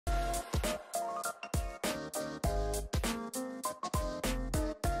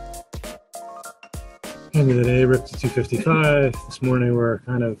End of the day, ripped to 255. This morning we're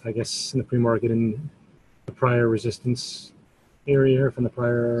kind of, I guess, in the pre-market in the prior resistance area from the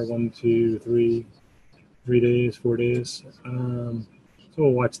prior 3 days, 4 days. So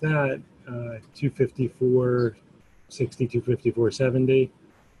we'll watch that. 254, 60, 254, 70.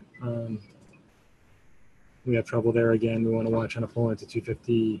 We have trouble there again. We want to watch on a pull into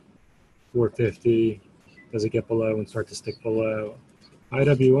 250, 450. Does it get below and start to stick below?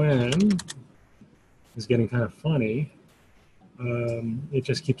 IWM is getting kind of funny. It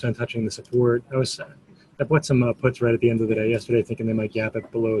just keeps on touching the support. I bought some puts right at the end of the day yesterday, thinking they might gap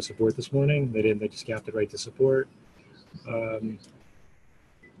it below support this morning. They didn't. They just gapped it right to support.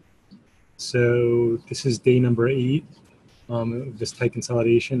 So this is day number 8 of this tight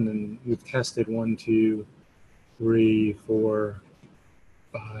consolidation, and we've tested 1, 2, 3, 4,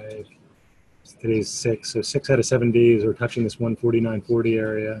 5. Today's 6. So 6 out of 7 days we're touching this 149.40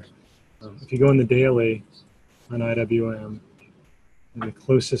 area. If you go in the daily on IWM, and the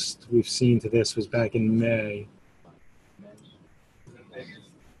closest we've seen to this was back in May. It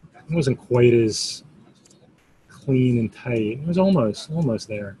wasn't quite as clean and tight. It was almost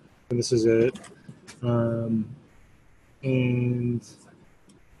there. And this is it. And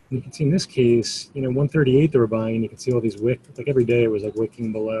you can see in this case, 138 they were buying, and you can see all these wick. Like every day it was like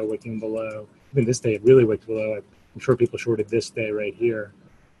wicking below, wicking below. Even this day it really wicked below. I'm sure people shorted this day right here.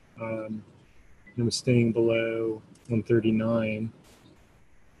 And it was staying below 139.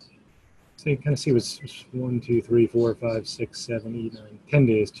 So you kind of see it was 1, 2, 3, 4, 5, 6, 7, 8, 9, 10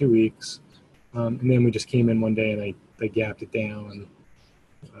 days, 2 weeks. And then we just came in one day and they gapped it down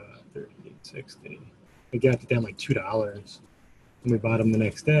 38, 60. They gapped it down like $2. And we bought them the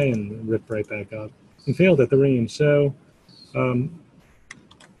next day and ripped right back up and failed at the range. So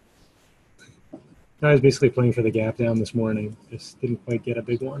I was basically playing for the gap down this morning. Just didn't quite get a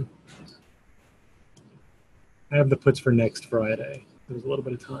big one. I have the puts for next Friday. There's a little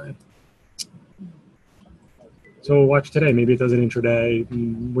bit of time. So we'll watch today. Maybe it does an intraday.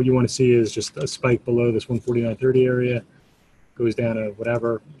 What you want to see is just a spike below this 149.30 area, goes down to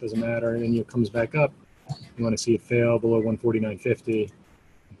whatever, doesn't matter, and then it comes back up. You want to see it fail below 149.50,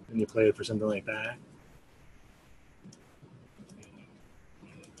 and you play it for something like that.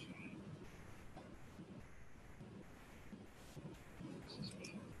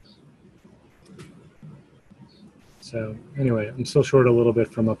 So anyway, I'm still short a little bit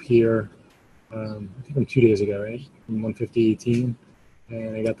from up here. I think from 2 days ago, right? From 150.18.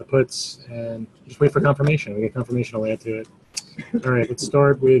 And I got the puts, and just wait for confirmation. We get confirmation, I'll add to it. All right, let's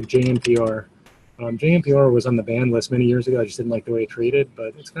start with JNPR. JNPR was on the ban list many years ago. I just didn't like the way it traded,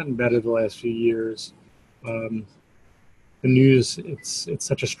 but it's gotten better the last few years. The news, it's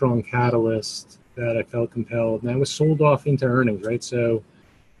such a strong catalyst that I felt compelled. Now it was sold off into earnings, right? So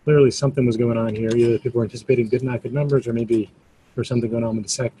clearly something was going on here. Either people were anticipating good, not good numbers, or maybe there's something going on with the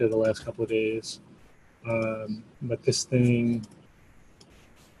sector the last couple of days. But this thing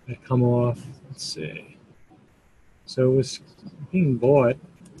had come off, let's see. So it was being bought.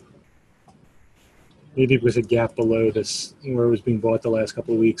 Maybe it was a gap below this, where it was being bought the last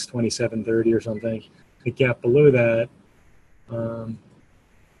couple of weeks, 27.30 or something. The gap below that, so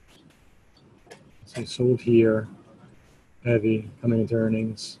it sold here, heavy, coming into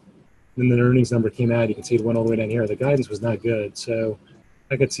earnings. Then the earnings number came out. You can see it went all the way down here. The guidance was not good, so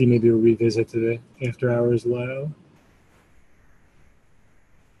I could see maybe a revisit to the after hours low.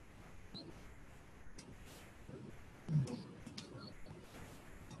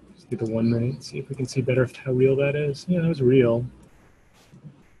 Let's get the 1 minute, see if we can see better how real that is. Yeah, that was real.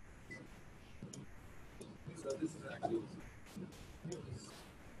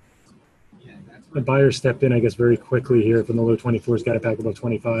 The buyer stepped in, I guess, very quickly here from the low 24s, got it back above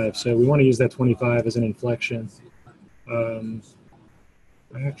 25. So we want to use that 25 as an inflection.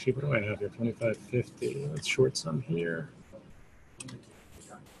 Actually, what do I have here? 25.50. Let's short some here.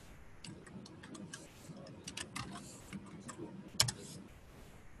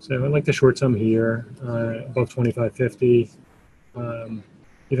 So I'd like to short some here, above 25.50.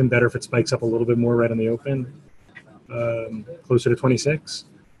 Even better if it spikes up a little bit more right on the open, closer to 26.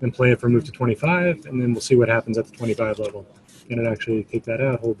 Then play it for move to 25, and then we'll see what happens at the 25 level. Can it actually take that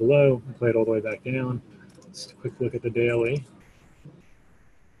out, hold below, and play it all the way back down? Just a quick look at the daily.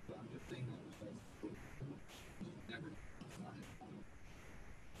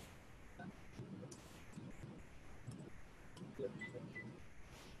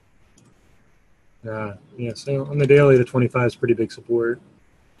 Yeah, so on the daily, the 25 is pretty big support.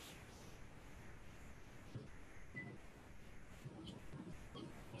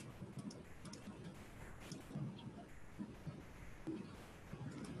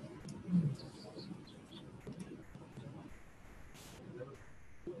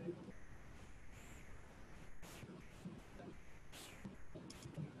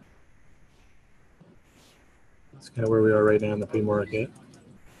 That's kind of where we are right now in the pre-market.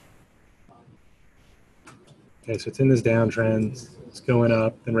 Okay, so it's in this downtrend. It's going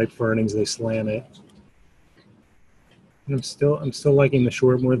up, and right before earnings they slam it. And I'm still liking the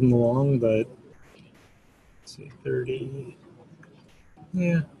short more than the long, but let's see, 30.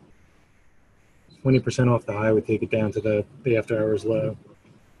 Yeah, 20% off the high would take it down to the after hours low.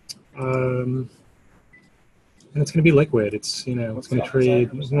 And it's going to be liquid. It's it's going to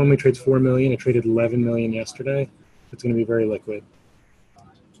trade. It normally trades 4 million. It traded 11 million yesterday. It's going to be very liquid.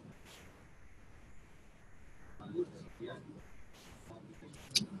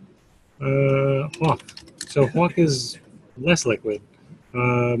 Hawk. So Hawk is less liquid,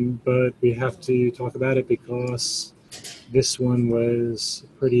 but we have to talk about it because this one was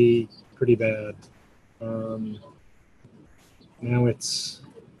pretty bad. Now it's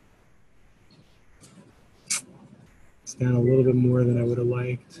down a little bit more than I would have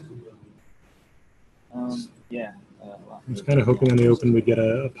liked. Yeah. I was kind of hoping on the open we'd get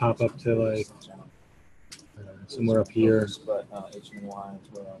a pop up to like somewhere up here. But HNY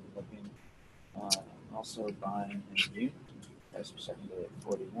is where I'm looking. Also buying in June. Price per secondary at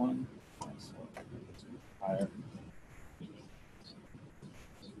 41. So higher.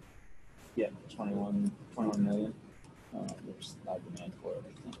 Yeah, 21 million. There's a lot of demand for it,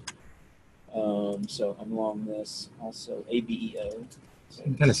 I think. So I'm long this. Also ABEO. So you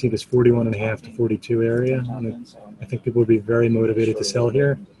can kind of see this 41.5 to 42 area. And I think people would be very motivated to sell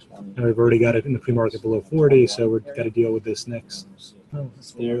here. Now we've already got it in the pre-market below 40, so we've got to deal with this next. Oh,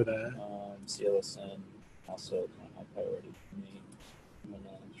 it's below that. CLSN also kind of high priority for me. I'm going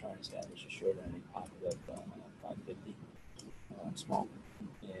to try and establish a short end pop it up 550 small.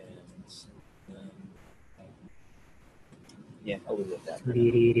 And yeah, I'll leave it at that.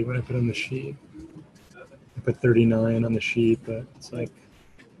 38.80 when I put on the sheet. I put 39 on the sheet, but it's like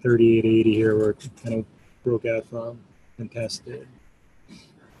 38.80 here where it kind of broke out from and tested.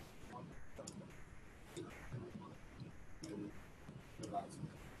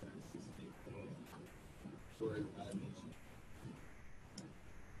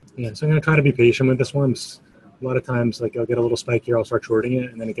 Yeah, so I'm going to try to be patient with this one. A lot of times, like I'll get a little spike here, I'll start shorting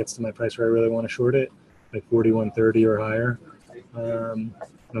it, and then it gets to my price where I really want to short it, like 41.30 or higher. I'm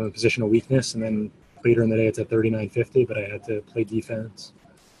in a position of weakness, and then later in the day it's at 39.50, but I had to play defense.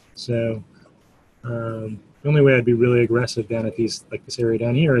 So the only way I'd be really aggressive down at these, like this area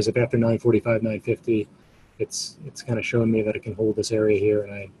down here, is if after 9.45, 9.50, it's kind of showing me that it can hold this area here,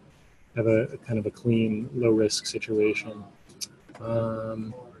 and I have a kind of a clean, low risk situation.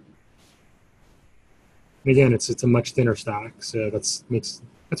 Again, it's a much thinner stock, so that's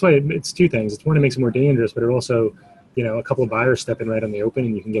why it's two things. It's one, it makes it more dangerous, but it also, a couple of buyers step in right on the open,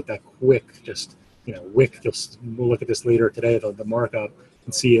 and you can get that quick, just wick. We'll look at this later today, the markup,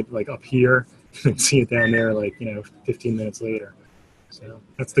 and see it like up here, and see it down there like 15 minutes later. So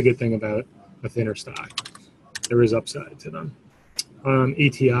that's the good thing about a thinner stock. There is upside to them.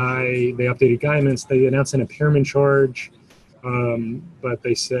 ATI, they updated guidance. They announced an impairment charge. But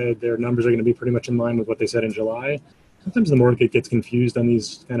they said their numbers are going to be pretty much in line with what they said in July. Sometimes the market gets confused on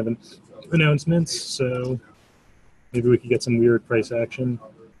these kind of announcements, so maybe we could get some weird price action.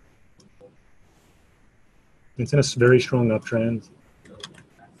 It's in a very strong uptrend.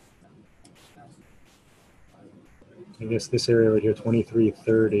 I guess this area right here,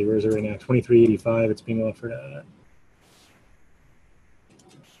 23.30. Where is it right now? 23.85. It's being offered at.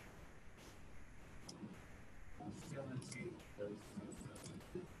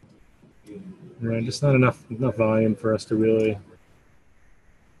 Right, just not enough volume for us to really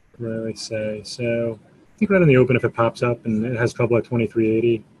say. So I think right in the open, if it pops up and it has trouble at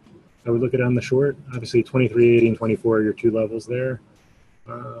 23.80, I would look at it on the short. Obviously, 23.80 and 24 are your two levels there.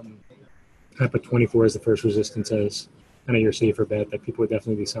 I put 24 as the first resistance as kind of your safer bet that people would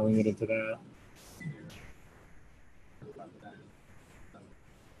definitely be selling it into that.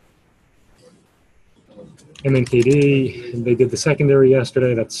 MNKD, they did the secondary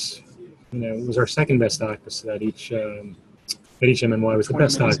yesterday. That's it was our second best stock. So that each MNY was the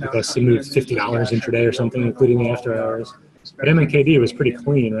best stock because it moved $50 intraday or something, including the after hours. But MNKD was pretty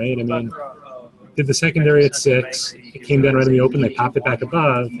clean, right? I mean, did the secondary at 6. It came down right in the open. They popped it back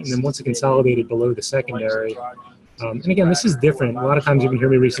above, and then once it consolidated below the secondary. And again, this is different. A lot of times you can hear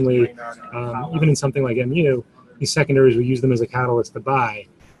me recently, even in something like MU, these secondaries, we use them as a catalyst to buy.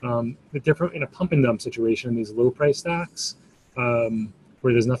 The different in a pump and dump situation in these low price stocks,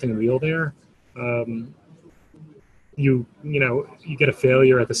 where there's nothing real there, you get a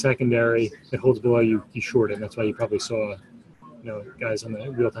failure at the secondary, it holds below you short it. And that's why you probably saw guys on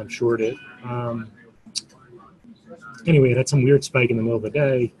the real time short it. Anyway, it had some weird spike in the middle of the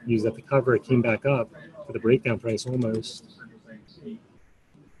day, used that to cover, it came back up. for the breakdown price almost.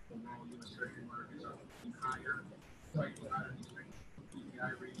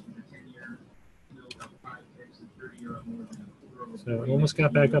 So it almost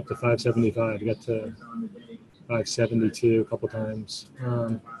got back up to 575. Got to 572 a couple times.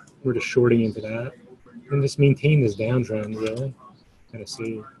 We're just shorting into that and just maintain this downtrend really. Kind of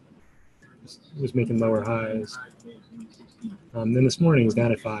see it was making lower highs. Then this morning is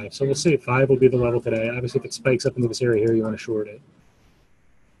down at 5. So we'll see if 5 will be the level today. Obviously, if it spikes up into this area here, you want to short it.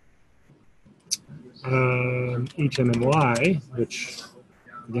 HMNY, which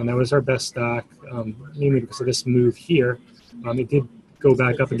again, that was our best stock, mainly because of this move here. It did go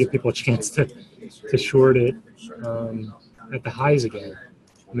back up and give people a chance to short it at the highs again.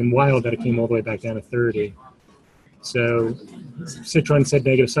 I mean, wild that it came all the way back down to 30. So Citron said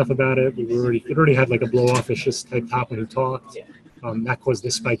negative stuff about it. It already had like a blow-off-ish type top when he talked. That caused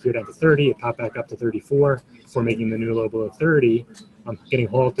this spike here down to 30. It popped back up to 34 before making the new low below 30, getting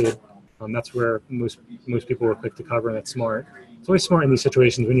halted. That's where most people were quick to cover, and that's smart. It's always smart in these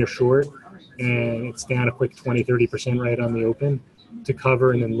situations when you're short and it's down a quick 20-30% right on the open to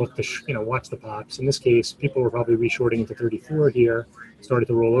cover and then look to watch the pops. In this case, people were probably reshorting into 34 here, started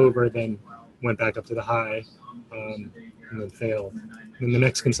to roll over, then went back up to the high, and then failed. And the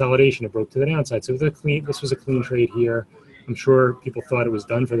next consolidation, it broke to the downside. So this was a clean trade here. I'm sure people thought it was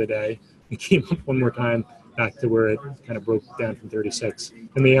done for the day. It came up one more time back to where it kind of broke down from 36.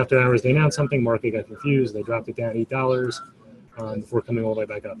 In the after hours, they announced something, market got confused, they dropped it down $8 before coming all the way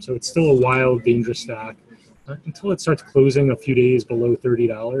back up. So it's still a wild, dangerous stock. Until it starts closing a few days below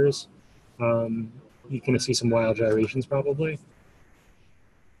 $30, you're going to see some wild gyrations probably.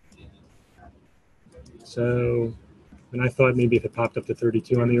 So, and I thought maybe if it popped up to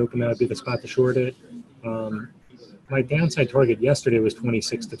 32 on the open, that would be the spot to short it. My downside target yesterday was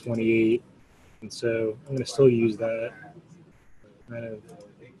 26 to 28. And so I'm going to still use that.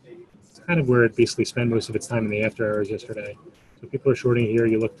 It's kind of where it basically spent most of its time in the after hours yesterday. So people are shorting here.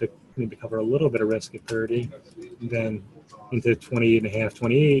 You look to maybe cover a little bit of risk at 30, and then into 28.5,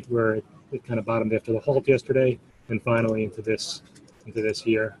 28, where it kind of bottomed after the halt yesterday, and finally into this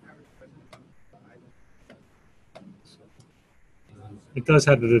here. It does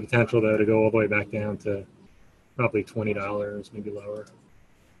have the potential though to go all the way back down to probably $20, maybe lower.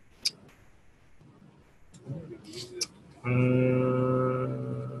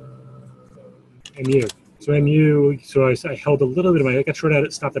 MU. So MU, so I held a little bit of I got short at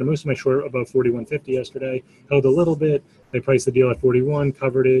it, stopped at most of my short above 41.50 yesterday, held a little bit. They priced the deal at 41,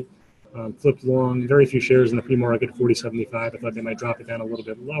 covered it, flipped long, very few shares in the pre-market at 40.75. I thought they might drop it down a little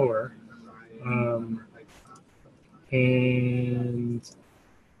bit lower. And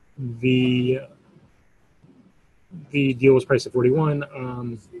the deal was priced at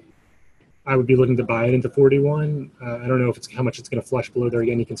 41. I would be looking to buy it into 41. I don't know if it's how much it's going to flush below there.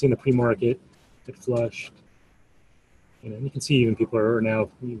 Again, you can see in the pre-market it flushed. And you can see even people are now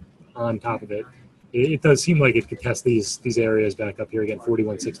on top of it. It does seem like it could test these areas back up here again,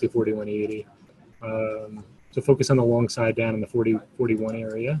 41.60, 41.80. So focus on the long side down in the 41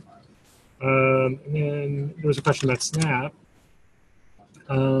 area. And there was a question about Snap.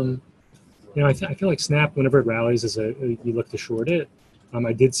 I feel like Snap, whenever it rallies, you look to short it.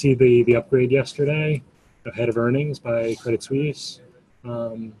 I did see the upgrade yesterday ahead of earnings by Credit Suisse.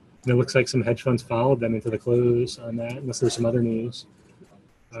 It looks like some hedge funds followed them into the close on that, unless there's some other news.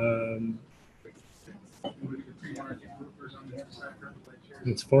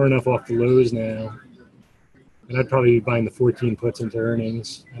 It's far enough off the lows now. And I'd probably be buying the 14 puts into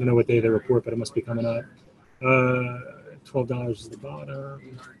earnings. I don't know what day they report, but it must be coming up. $12 is the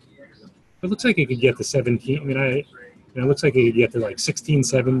bottom. It looks like it could get to 17. I mean, it looks like it could get to like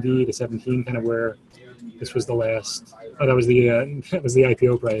 16.70 to 17, kind of where this was the last. Oh, that was the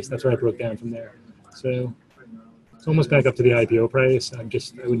IPO price. That's where I broke down from there. So it's almost back up to the IPO price. I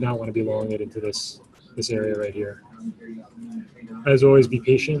would not want to be long it into this area right here. As always, be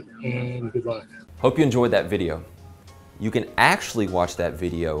patient and good luck. Hope you enjoyed that video. You can actually watch that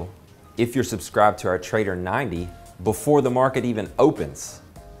video if you're subscribed to our Trader 90 before the market even opens.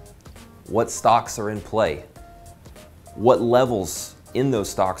 What stocks are in play? What levels in those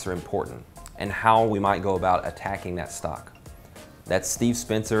stocks are important? And how we might go about attacking that stock. That's Steve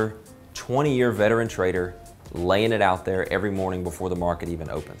Spencer, 20-year veteran trader, laying it out there every morning before the market even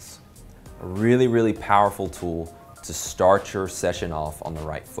opens. A really, really powerful tool to start your session off on the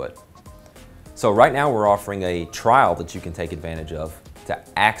right foot. So right now we're offering a trial that you can take advantage of to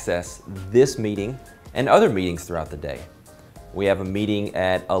access this meeting and other meetings throughout the day. We have a meeting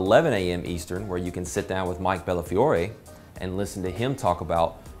at 11 a.m. Eastern where you can sit down with Mike Bellafiore and listen to him talk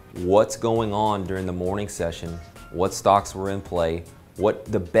about what's going on during the morning session, what stocks were in play, what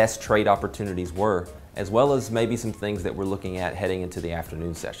the best trade opportunities were, as well as maybe some things that we're looking at heading into the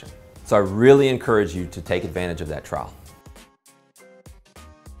afternoon session. So I really encourage you to take advantage of that trial.